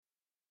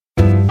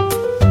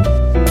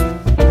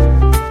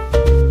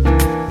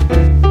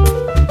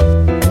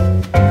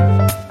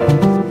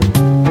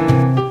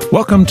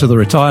Welcome to the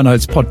Retire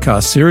Notes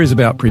podcast series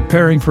about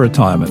preparing for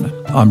retirement.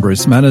 I'm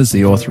Bruce Manners,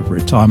 the author of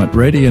Retirement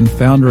Ready and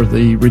founder of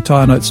the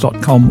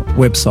retirenotes.com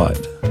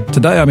website.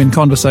 Today I'm in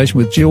conversation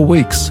with Jill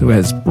Weeks, who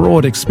has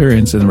broad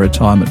experience in the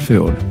retirement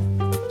field.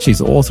 She's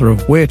the author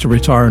of Where to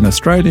Retire in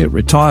Australia,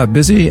 Retire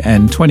Busy,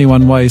 and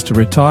 21 Ways to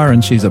Retire,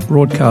 and she's a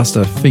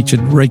broadcaster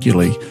featured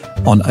regularly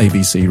on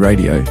ABC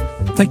Radio.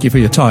 Thank you for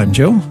your time,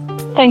 Jill.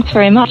 Thanks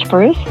very much,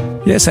 Bruce.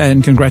 Yes,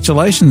 and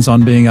congratulations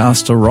on being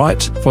asked to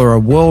write for a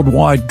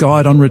worldwide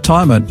guide on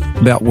retirement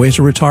about where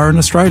to retire in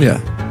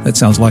Australia. That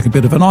sounds like a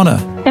bit of an honour.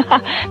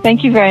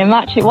 Thank you very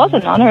much. It was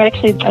an honour.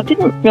 Actually, I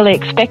didn't really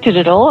expect it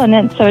at all, and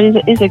then, so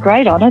it is a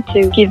great honour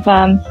to give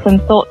some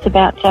thoughts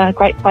about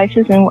great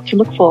places and what to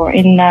look for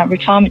in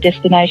retirement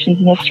destinations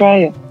in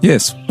Australia.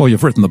 Yes, well,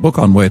 you've written the book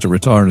on where to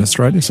retire in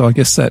Australia, so I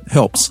guess that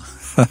helps.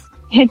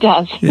 It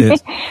does.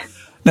 Yes.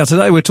 Now,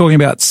 today we're talking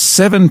about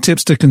 7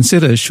 tips to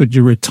consider should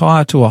you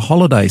retire to a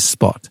holiday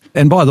spot.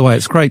 And by the way,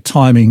 it's great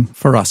timing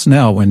for us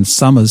now when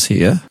summer's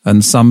here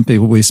and some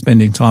people will be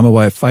spending time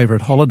away at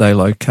favourite holiday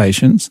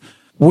locations.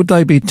 Would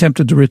they be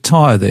tempted to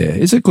retire there?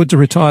 Is it good to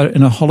retire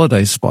in a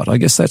holiday spot? I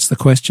guess that's the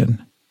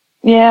question.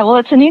 Yeah, well,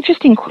 it's an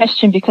interesting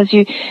question because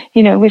you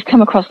know, we've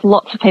come across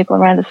lots of people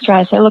around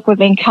Australia say, look, we've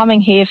been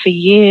coming here for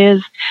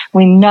years.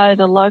 We know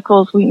the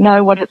locals. We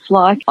know what it's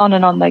like. On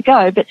and on they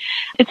go. But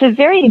it's a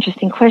very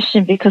interesting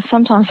question because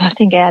sometimes I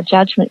think our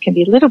judgment can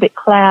be a little bit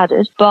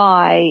clouded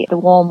by the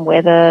warm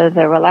weather,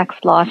 the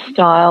relaxed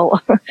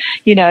lifestyle.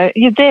 You know,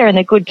 you're there in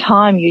a good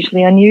time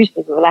usually, and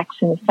usually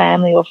relaxing with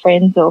family or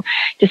friends or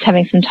just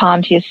having some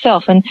time to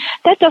yourself. And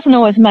that doesn't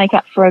always make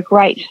up for a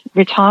great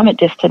retirement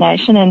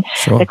destination. And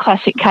Sure. The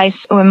classic case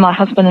when my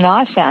husband and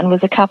I found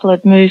was a couple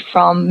had moved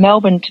from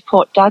Melbourne to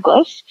Port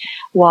Douglas.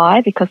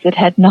 Why? Because they'd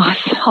had nice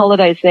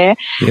holidays there.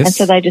 Yes. And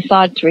so they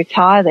decided to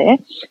retire there.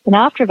 And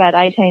after about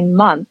 18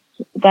 months,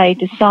 they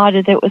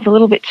decided that it was a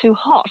little bit too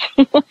hot.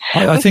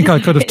 I think I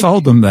could have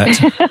told them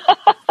that,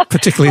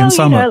 particularly in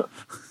summer. You know,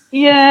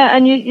 yeah,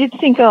 and you'd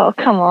think, oh,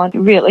 come on,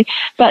 really?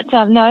 But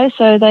no,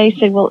 so they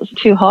said, well, it's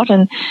too hot.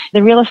 And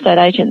the real estate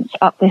agents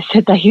up there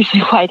said they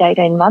usually wait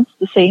 18 months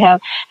to see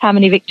how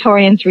many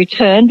Victorians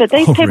return. But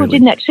these people really?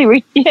 didn't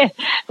actually,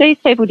 these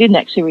people didn't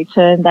actually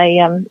return. They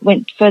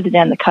went further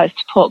down the coast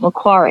to Port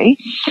Macquarie.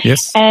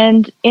 Yes.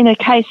 And in a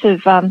case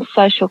of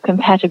social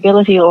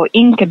compatibility or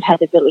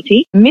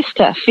incompatibility,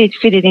 Mr.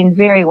 fitted in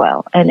very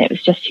well, and it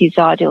was just his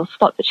ideal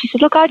spot. But she said,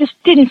 look, I just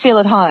didn't feel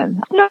at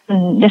home. Not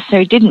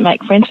necessarily didn't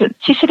make friends, but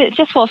she said it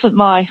just wasn't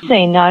my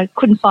scene. I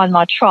couldn't find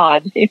my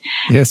tribe.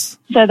 Yes.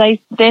 So they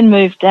then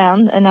moved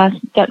down, and I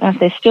don't know if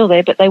they're still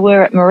there, but they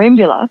were at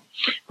Merimbula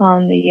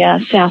on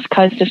the south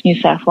coast of New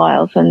South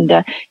Wales,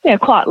 and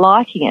quite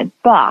liking it.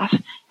 But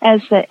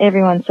as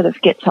everyone sort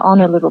of gets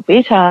on a little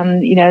bit,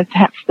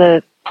 perhaps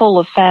the pool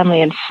of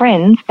family and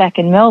friends back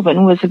in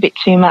Melbourne was a bit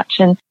too much,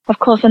 and of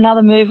course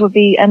another move would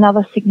be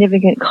another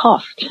significant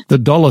cost. The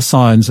dollar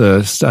signs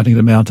are starting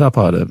to mount up,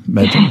 I'd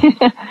imagine.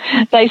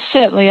 They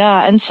certainly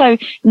are, and so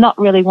not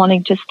really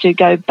wanting just to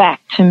go back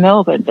to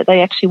Melbourne, but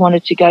they actually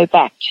wanted to go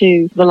back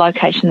to the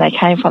location they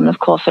came from. Of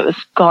course, it was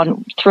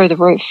gone through the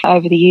roof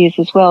over the years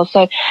as well.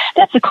 So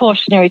that's a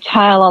cautionary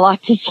tale I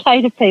like to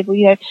say to people,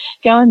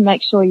 go and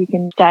make sure you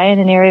can stay in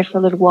an area for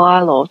a little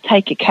while, or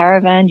take your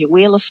caravan, your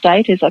wheel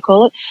estate, as I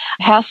call it,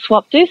 house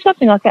swap, do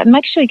something like that.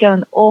 Make sure you go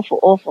in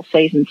awful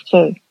seasons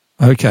too.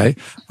 Okay.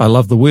 I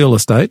love the wheel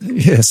estate.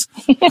 Yes.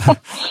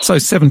 So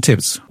 7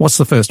 tips. What's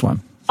the first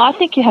one? I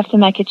think you have to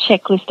make a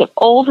checklist of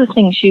all the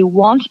things you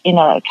want in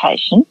a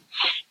location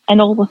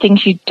and all the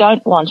things you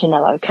don't want in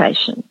a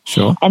location.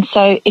 Sure. And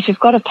so if you've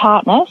got a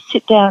partner,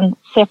 sit down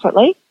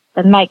separately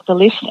and make the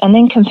list and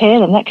then compare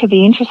them. That could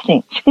be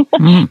interesting.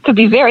 Could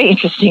be very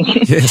interesting.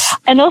 Yes.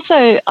 And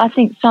also, I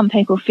think some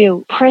people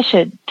feel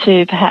pressured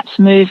to perhaps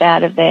move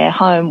out of their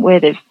home where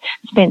they've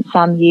spent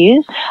some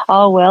years.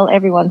 Oh, well,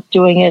 everyone's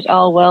doing it.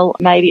 Oh, well,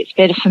 maybe it's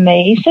better for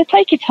me. So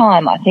take your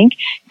time, I think.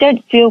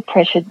 Don't feel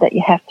pressured that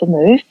you have to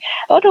move.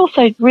 But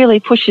also really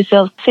push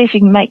yourself. See if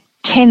you can make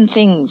 10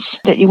 things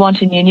that you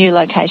want in your new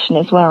location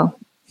as well.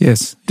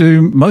 Yes.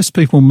 Do most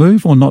people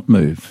move or not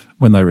move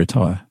when they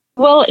retire?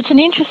 Well, it's an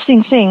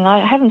interesting thing.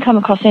 I haven't come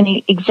across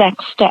any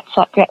exact stats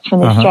like that from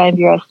the Australian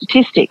Bureau of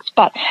Statistics,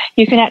 but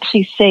you can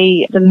actually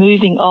see the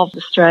moving of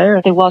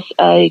Australia. There was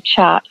a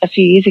chart a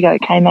few years ago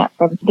came out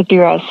from the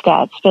Bureau of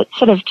Stats, but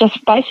sort of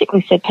just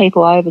basically said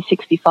people over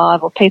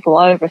 65 or people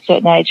over a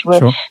certain age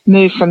were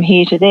moved from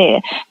here to there.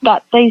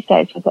 But these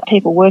days, with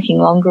people working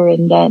longer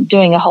and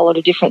doing a whole lot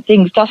of different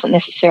things, doesn't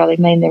necessarily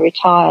mean they're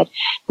retired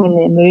when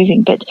they're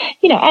moving. But,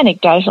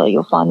 anecdotally,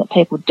 you'll find that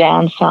people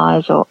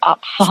downsize or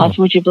upsize,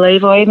 would you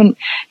believe, or even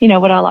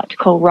what I like to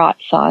call right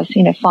size,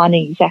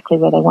 finding exactly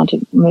where they want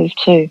to move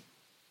to.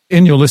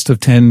 In your list of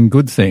 10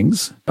 good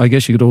things, I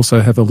guess you could also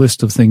have a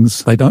list of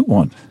things they don't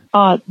want.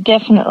 Oh,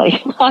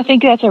 definitely. I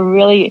think that's a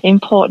really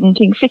important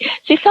thing.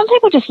 See, some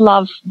people just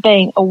love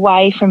being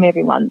away from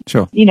everyone.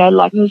 Sure. You know,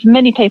 like there's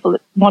many people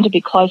that want to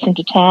be close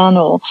into town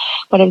or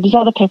whatever. There's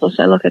other people who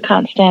say, look, I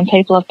can't stand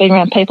people. I've been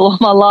around people all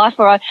my life,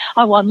 or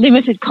I want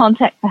limited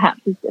contact,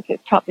 perhaps, if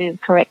it's probably the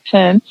correct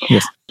term.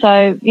 Yes.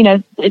 So, you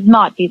know, it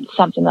might be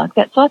something like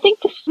that. So I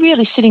think just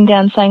really sitting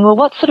down and saying, well,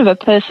 what sort of a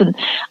person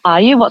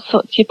are you? What's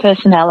your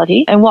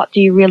personality? And what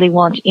do you really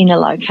want in a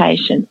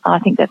location? I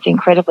think that's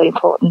incredibly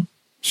important.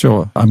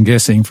 Sure. I'm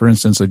guessing, for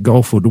instance, a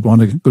golfer would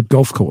want a good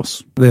golf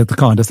course. They're the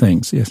kind of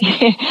things, yes.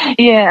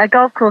 Yeah, a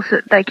golf course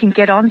that they can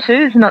get onto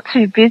is not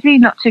too busy,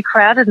 not too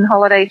crowded in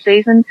holiday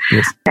season.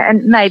 Yes.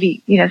 And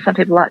maybe, you know, some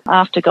people like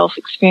after golf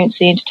experience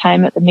the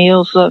entertainment, the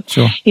meals, or,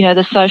 sure, you know,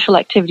 the social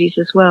activities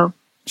as well.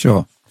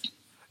 Sure.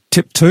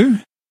 Tip 2?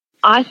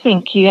 I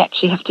think you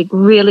actually have to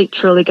really,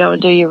 truly go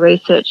and do your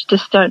research.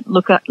 Just don't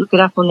look it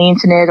up on the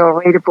internet or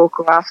read a book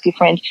or ask your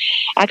friends.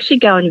 Actually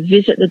go and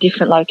visit the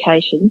different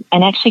locations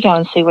and actually go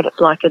and see what it's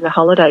like in the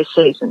holiday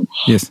season.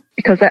 Yes.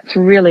 Because that's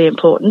really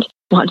important.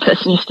 One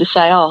person used to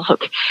say, oh,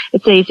 look,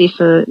 it's easy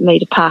for me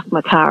to park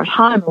my car at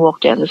home and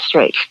walk down the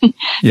street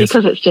yes.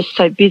 because it's just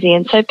so busy.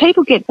 And so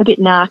people get a bit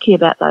narky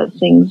about those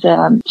things.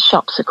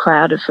 Shops are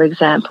crowded, for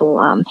example.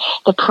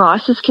 The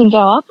prices can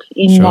go up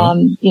in sure.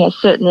 you know,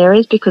 certain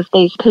areas because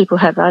these people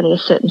have only a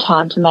certain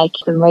time to make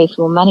them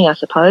reasonable money, I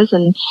suppose.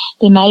 And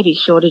there may be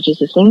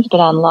shortages of things, but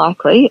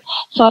unlikely.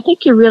 So I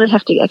think you really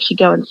have to actually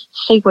go and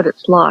see what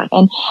it's like.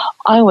 And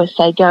I always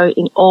say go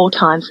in all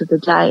times of the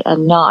day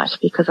and night,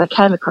 because I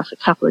came across a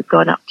couple who'd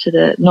gone up to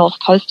the north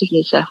coast of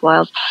New South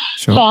Wales,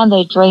 sure. found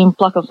their dream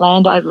block of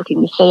land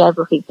overlooking the sea,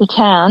 overlooking the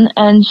town,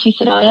 and she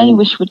said, I only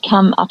wish we'd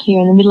come up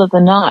here in the middle of the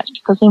night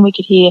because then we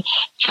could hear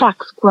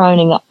trucks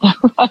groaning up the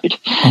road.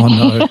 Oh,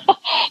 no.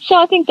 So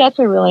I think that's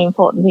a really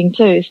important thing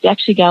too, is to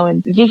actually go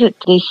and visit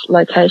this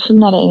location,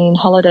 not only in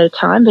holiday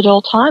time, but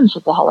all times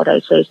of the holiday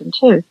season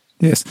too.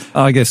 Yes.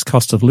 I guess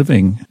cost of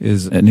living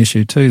is an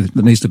issue too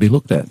that needs to be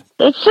looked at.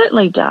 It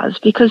certainly does,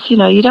 because, you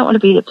know, you don't want to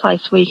be at a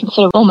place where you can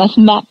sort of almost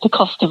map the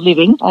cost of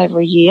living over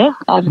a year,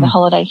 over the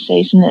holiday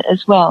season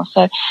as well.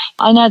 So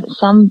I know that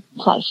some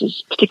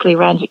places, particularly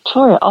around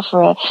Victoria,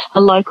 offer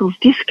a locals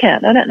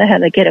discount. I don't know how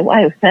they get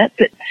away with that,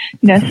 but,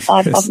 you know,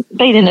 I've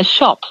been in a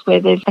shop where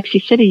they've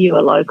actually said, are you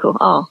a local?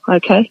 Oh,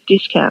 okay,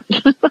 discount.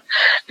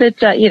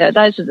 But, you know,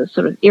 those are the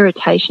sort of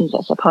irritations,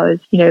 I suppose,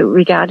 you know,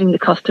 regarding the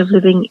cost of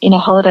living in a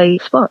holiday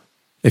spot.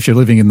 If you're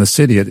living in the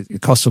city, the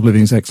cost of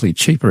living is actually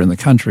cheaper in the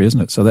country, isn't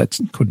it? So that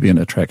could be an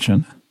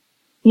attraction.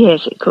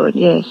 Yes, it could,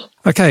 yes.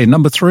 Okay,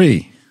 number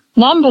 3.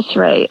 Number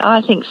 3,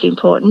 I think is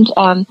important.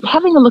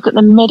 Having a look at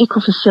the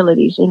medical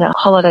facilities in a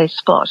holiday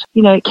spot.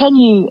 You know, can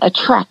you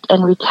attract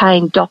and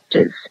retain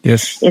doctors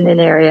yes. in an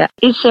area?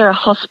 Is there a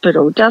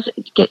hospital? Does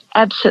it get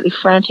absolutely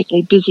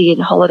frantically busy in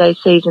holiday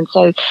season?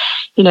 So,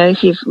 you know,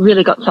 if you've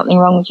really got something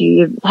wrong with you,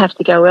 you have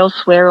to go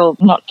elsewhere or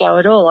not go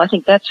at all. I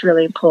think that's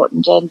really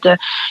important. And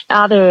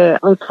are there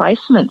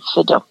replacements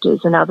for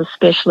doctors and other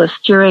specialists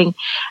during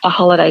a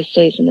holiday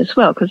season as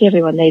well? Because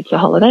everyone needs a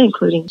holiday,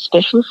 including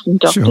specialists and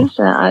doctors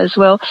sure. As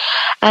well.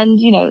 And,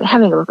 you know,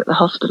 having a look at the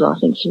hospital, I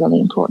think, is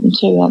really important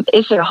too.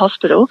 Is there a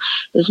hospital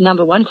is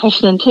number 1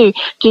 question. And 2,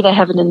 do they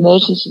have an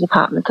emergency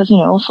department? Because, you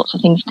know, all sorts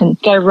of things can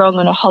go wrong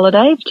on a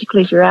holiday,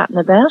 particularly if you're out and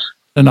about.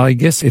 And I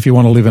guess if you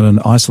want to live in an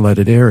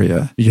isolated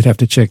area, you'd have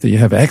to check that you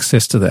have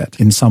access to that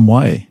in some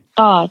way.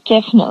 Oh,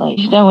 definitely.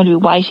 You don't want to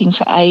be waiting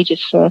for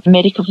ages for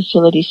medical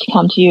facilities to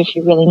come to you if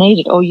you really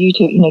need it, or you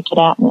to, you know, get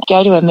out and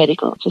go to a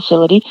medical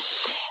facility.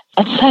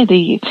 I'd say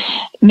the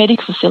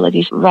medical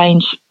facilities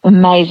range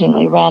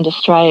amazingly around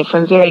Australia,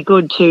 from very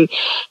good to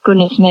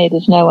goodness me,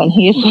 there's no one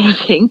here sort of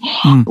thing.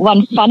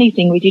 One funny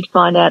thing we did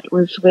find out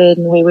was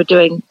when we were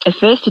doing a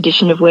first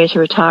edition of Where to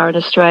Retire in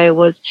Australia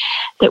was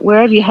that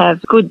wherever you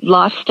have good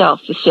lifestyle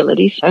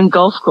facilities and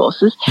golf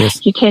courses,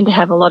 yes. you tend to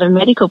have a lot of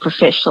medical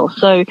professionals.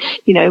 So,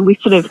 you know, we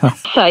sort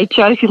of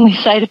jokingly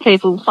say to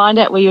people, find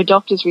out where your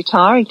doctor's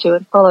retiring to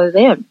and follow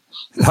them.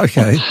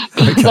 Okay.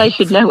 They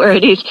should know where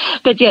it is.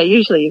 But yeah,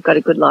 usually you've got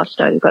a good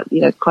lifestyle. You've got,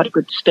 you know, quite a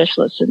good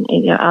specialist and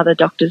you know, other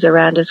doctors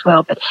around as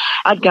well. But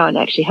I'd go and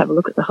actually have a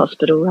look at the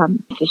hospital.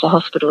 If there's a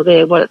hospital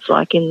there, what it's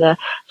like in the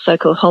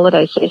so-called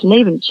holiday season,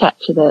 even chat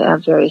to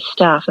the various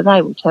staff, and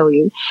they will tell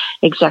you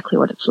exactly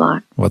what it's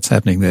like. What's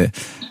happening there.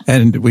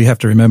 And we have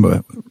to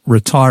remember,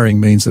 retiring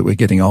means that we're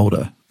getting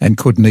older and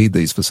could need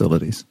these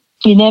facilities.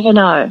 You never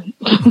know.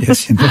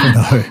 Yes, you never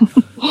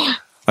know.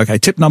 Okay,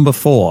 tip number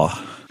 4.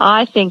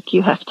 I think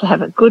you have to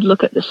have a good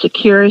look at the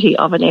security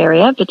of an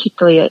area,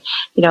 particularly at,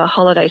 you know, a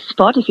holiday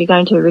spot. If you're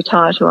going to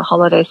retire to a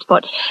holiday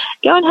spot,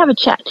 go and have a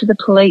chat to the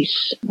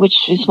police,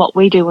 which is what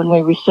we do when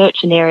we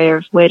research an area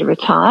of where to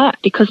retire,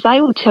 because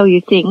they will tell you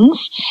things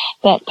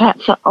that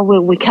perhaps,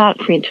 we can't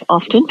print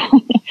often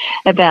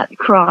about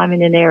crime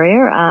in an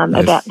area,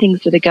 yes. about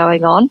things that are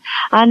going on.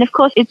 And of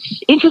course,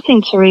 it's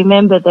interesting to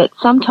remember that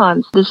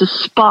sometimes there's a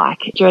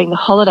spike during the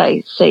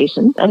holiday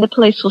season, and the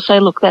police will say,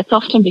 look, that's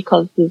often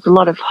because there's a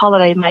lot of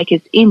holiday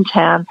holidaymakers in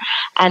town,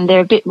 and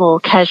they're a bit more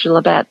casual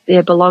about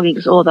their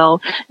belongings, or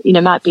they'll,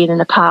 might be in an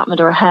apartment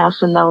or a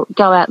house and they'll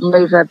go out and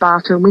leave a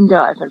bathroom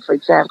window open, for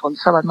example, and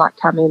someone might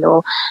come in,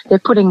 or they're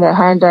putting their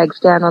handbags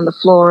down on the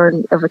floor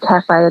of a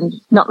cafe and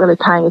not really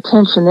paying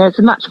attention there. It's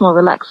a much more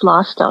relaxed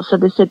lifestyle. So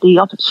they said the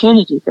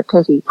opportunity for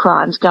petty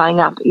crimes going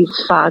up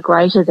is far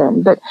greater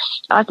then. But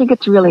I think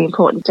it's really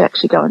important to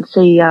actually go and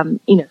see,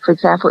 for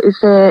example, is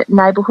there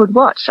neighbourhood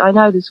watch? I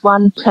know there's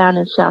one town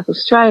in South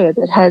Australia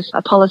that has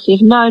a policy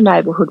of no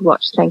neighbourhood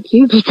watch, thank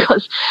you,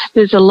 because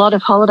there's a lot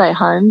of holiday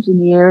homes in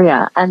the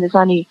area and there's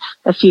only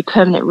a few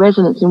permanent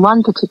residents in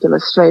one particular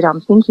street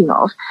I'm thinking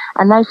of,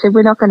 and they said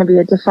we're not going to be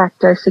a de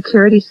facto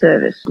security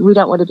service. We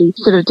don't want to be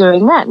sort of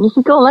doing that. And you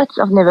think,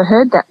 I've never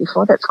heard that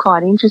before. That's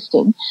quite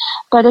interesting.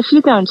 But if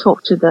you go and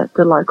talk to the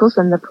locals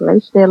and the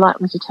police, they're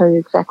likely to tell you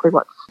exactly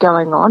what's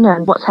going on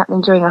and what's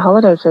happening during a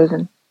holiday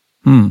season.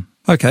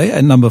 Okay,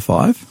 and number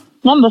 5?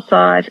 Number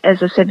 5,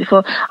 as I said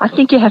before, I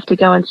think you have to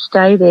go and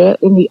stay there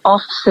in the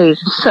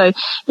off-season. So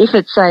if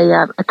it's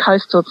a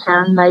coastal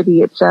town,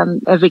 maybe it's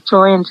a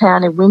Victorian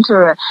town in winter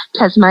or a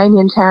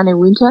Tasmanian town in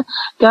winter,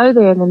 go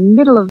there in the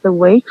middle of the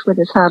week where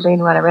there's hardly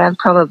anyone around,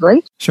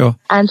 probably. Sure.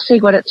 And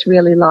see what it's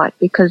really like,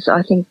 because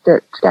I think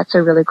that's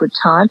a really good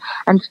time.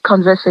 And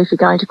conversely, if you're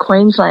going to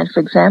Queensland,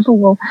 for example,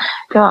 well,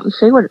 go up and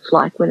see what it's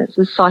like when it's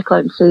the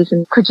cyclone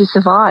season. Could you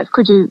survive?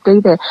 Could you be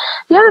there?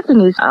 The other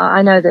thing is,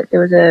 I know that there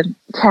was a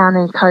town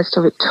in coastal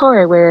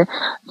Victoria where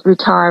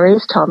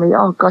retirees told me,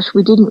 oh gosh,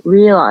 we didn't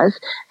realise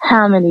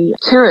how many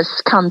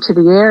tourists come to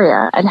the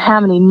area and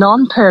how many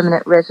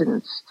non-permanent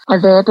residents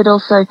are there, but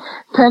also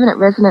permanent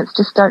residents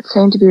just don't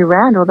seem to be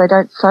around, or they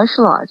don't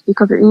socialise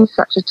because it is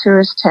such a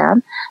tourist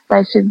town.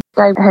 They said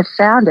they have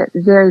found it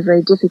very,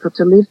 very difficult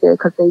to live there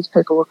because these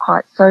people were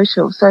quite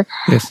social. So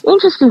yes.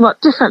 Interesting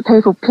what different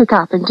people pick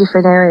up in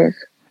different areas.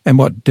 And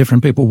what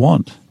different people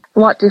want.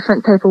 What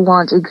different people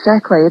want,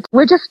 exactly.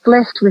 We're just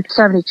blessed with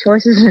so many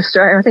choices in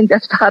Australia. I think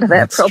that's part of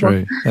our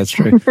problem. That's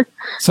true.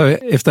 So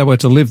if they were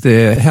to live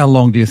there, how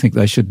long do you think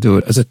they should do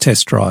it as a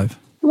test drive?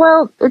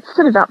 Well, it's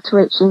sort of up to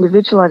each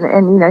individual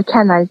and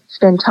can they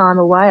spend time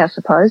away, I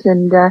suppose,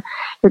 and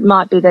it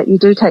might be that you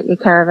do take your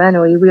caravan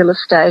or your real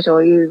estate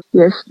or your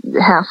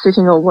house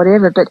sitting or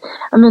whatever, but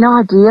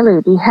ideally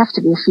it'd have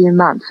to be a few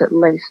months at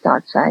least,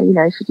 I'd say.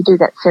 If you could do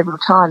that several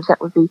times, that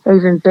would be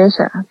even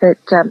better, but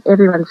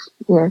everyone's,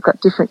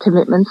 got different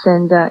commitments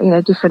and,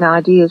 different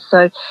ideas,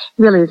 so it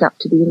really is up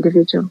to the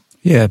individual.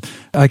 Yeah,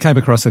 I came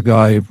across a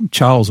guy,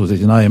 Charles was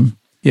his name.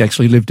 He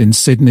actually lived in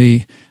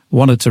Sydney,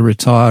 wanted to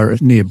retire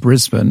near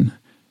Brisbane,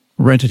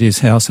 rented his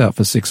house out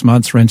for 6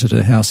 months, rented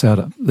a house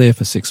out there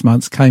for 6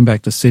 months, came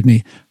back to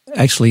Sydney,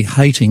 actually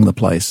hating the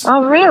place.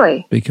 Oh,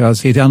 really?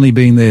 Because he'd only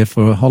been there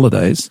for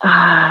holidays,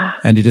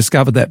 and he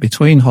discovered that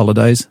between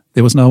holidays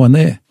there was no one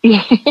there.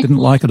 Didn't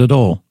like it at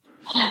all.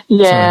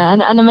 Yeah,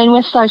 so, and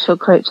we're social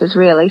creatures,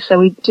 really, so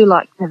we do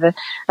like to have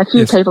a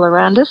few people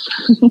around us.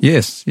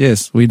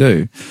 Yes, we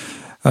do.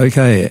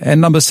 Okay, and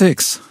number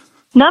 6?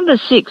 Number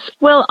 6,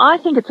 well, I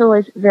think it's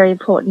always very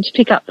important to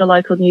pick up the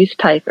local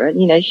newspaper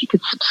and, you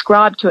could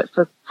subscribe to it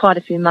for quite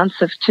a few months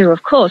too,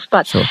 of course,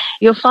 but sure.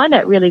 You'll find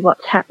out really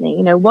what's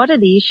happening. What are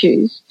the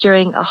issues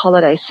during a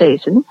holiday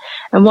season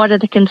and what are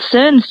the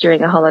concerns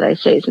during a holiday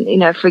season?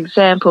 For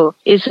example,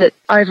 is it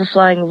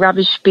overflowing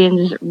rubbish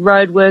bins,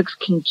 roadworks,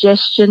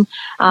 congestion?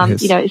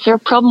 Yes. Is there a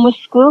problem with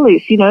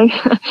schoolies?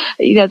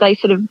 They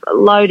sort of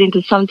load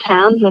into some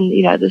towns and,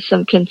 there's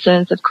some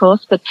concerns, of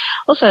course, but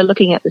also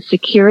looking at the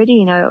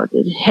security,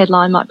 the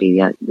headline might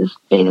be, there's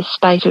been a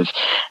spate of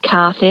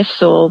car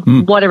thefts or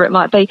whatever it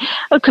might be.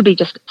 Or it could be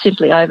just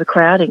simply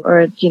overcrowding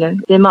or,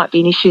 there might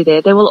be an issue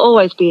there. There will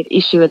always be an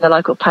issue in the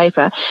local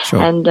paper.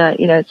 Sure. And,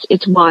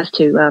 it's wise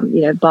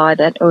to, buy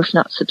that or if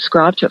not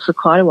subscribe to it for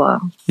quite a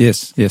while.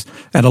 Yes.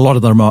 And a lot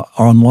of them are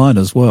online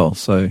as well.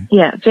 So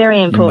yeah,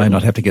 very important. You may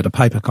not have to get a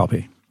paper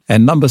copy.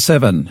 And number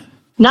 7.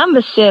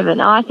 Number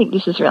 7, I think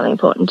this is really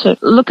important to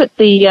look at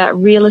the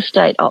real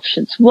estate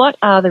options. What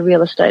are the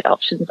real estate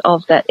options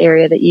of that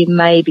area that you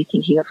may be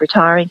thinking of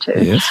retiring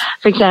to? Yes.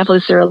 For example,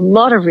 is there a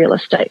lot of real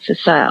estate for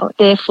sale?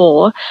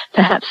 Therefore,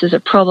 perhaps there's a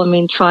problem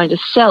in trying to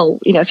sell,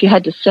 if you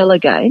had to sell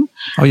again.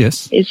 Oh,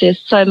 yes. Is there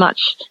so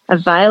much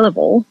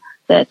available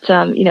that,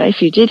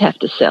 if you did have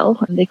to sell,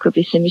 there could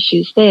be some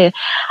issues there.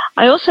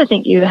 I also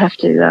think you have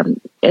to,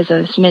 as I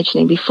was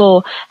mentioning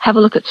before, have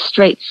a look at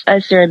streets.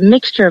 Is there a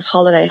mixture of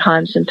holiday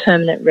homes and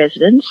permanent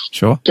residents?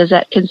 Sure. Does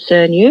that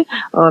concern you?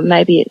 Or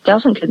maybe it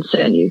doesn't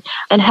concern you.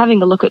 And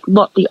having a look at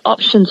what the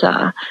options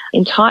are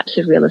in types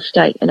of real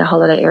estate in a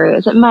holiday area.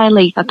 Is it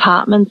mainly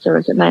apartments or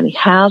is it mainly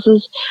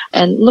houses?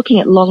 And looking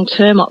at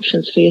long-term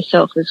options for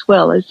yourself as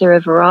well. Is there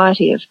a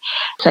variety of,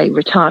 say,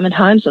 retirement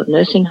homes or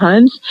nursing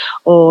homes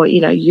or,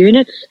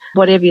 units,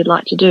 whatever you'd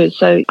like to do.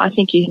 So I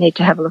think you need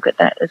to have a look at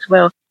that as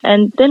well.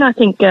 And then I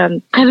think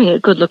having a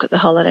good look at the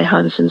holiday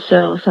homes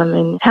themselves. How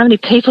many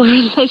people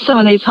are in some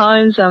of these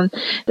homes? Are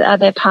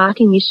there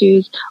parking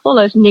issues? All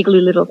those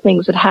niggly little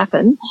things that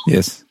happen.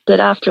 Yes. that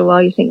after a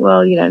while you think,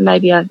 well,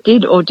 maybe I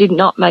did or did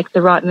not make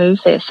the right move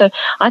there. So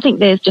I think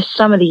there's just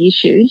some of the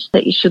issues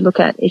that you should look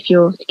at if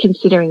you're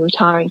considering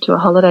retiring to a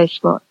holiday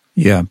spot.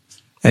 Yeah.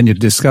 And you'd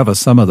discover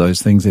some of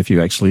those things if you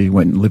actually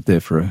went and lived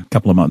there for a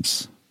couple of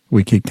months.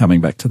 We keep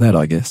coming back to that,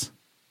 I guess.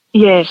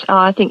 Yes,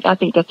 I think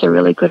that's a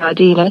really good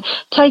idea.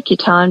 Take your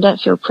time.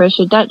 Don't feel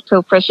pressured. Don't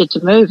feel pressured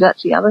to move.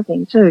 That's the other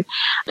thing too.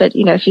 But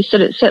if you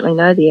certainly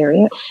know the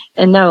area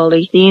and know all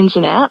the ins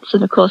and outs,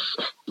 and of course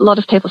a lot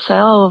of people say,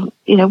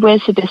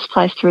 where's the best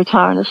place to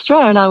retire in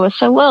Australia? And I always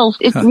say, well,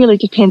 it really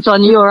depends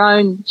on your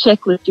own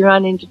checklist, your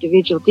own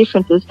individual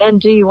differences,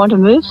 and do you want to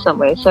move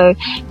somewhere? So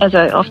as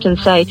I often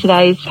say,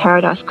 today's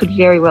paradise could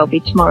very well be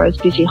tomorrow's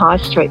busy high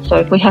street.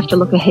 So we have to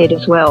look ahead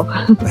as well.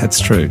 That's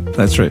true.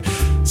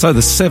 So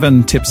the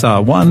 7 tips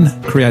are: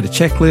 1, create a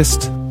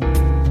checklist,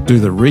 do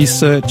the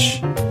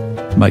research,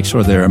 make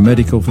sure there are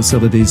medical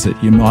facilities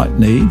that you might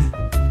need.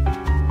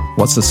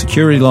 What's the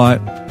security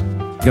like?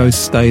 Go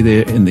stay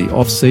there in the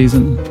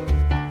off-season,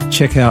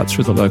 check out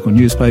through the local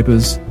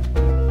newspapers,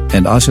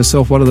 and ask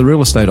yourself what are the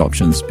real estate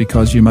options,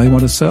 because you may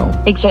want to sell.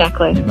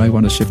 Exactly. You may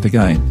want to shift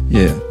again.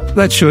 Yeah.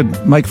 That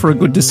should make for a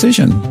good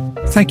decision.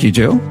 Thank you,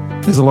 Jill.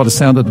 There's a lot of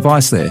sound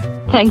advice there.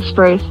 Thanks,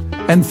 Bruce.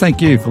 And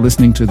thank you for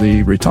listening to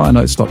the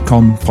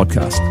RetireNotes.com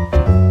podcast.